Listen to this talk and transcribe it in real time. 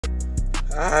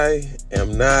I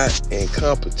am not in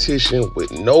competition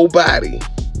with nobody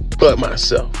but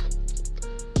myself.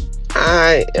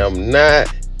 I am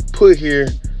not put here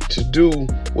to do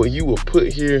what you were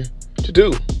put here to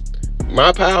do.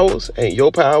 My powers ain't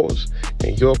your powers,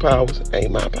 and your powers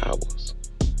ain't my powers.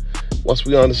 Once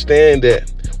we understand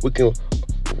that, we can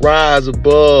rise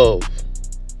above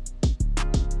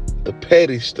the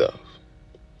petty stuff,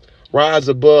 rise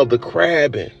above the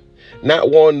crabbing,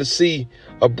 not wanting to see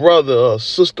a brother or a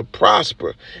sister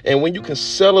prosper. And when you can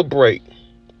celebrate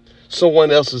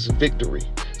someone else's victory,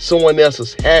 someone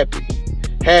else's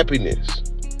happiness,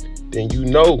 then you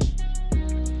know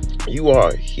you are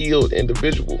a healed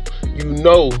individual. You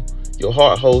know your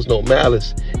heart holds no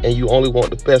malice, and you only want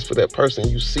the best for that person.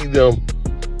 You see them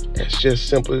as just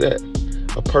simply that,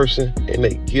 a person in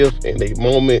a gift, in a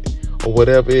moment, or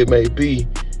whatever it may be.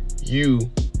 You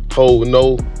hold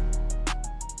no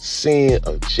sin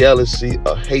of jealousy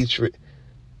or hatred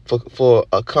for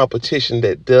a competition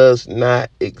that does not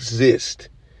exist.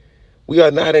 We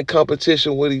are not in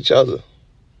competition with each other.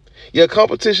 Yeah,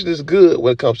 competition is good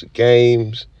when it comes to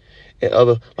games and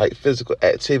other like physical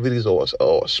activities or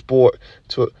sport.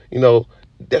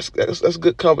 That's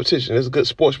good competition. That's good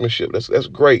sportsmanship. That's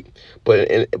great. But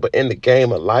in the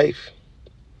game of life,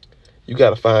 you got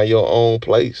to find your own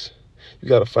place. You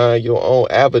got to find your own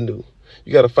avenue.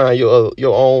 You got to find your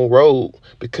own road,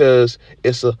 because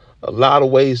it's a lot of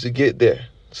ways to get there.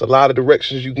 It's a lot of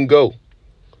directions you can go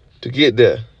to get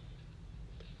there.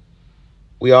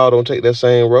 We all don't take that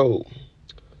same road.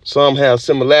 Some have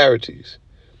similarities,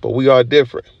 but we are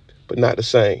different, but not the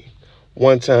same.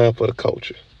 One time for the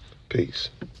culture. Peace.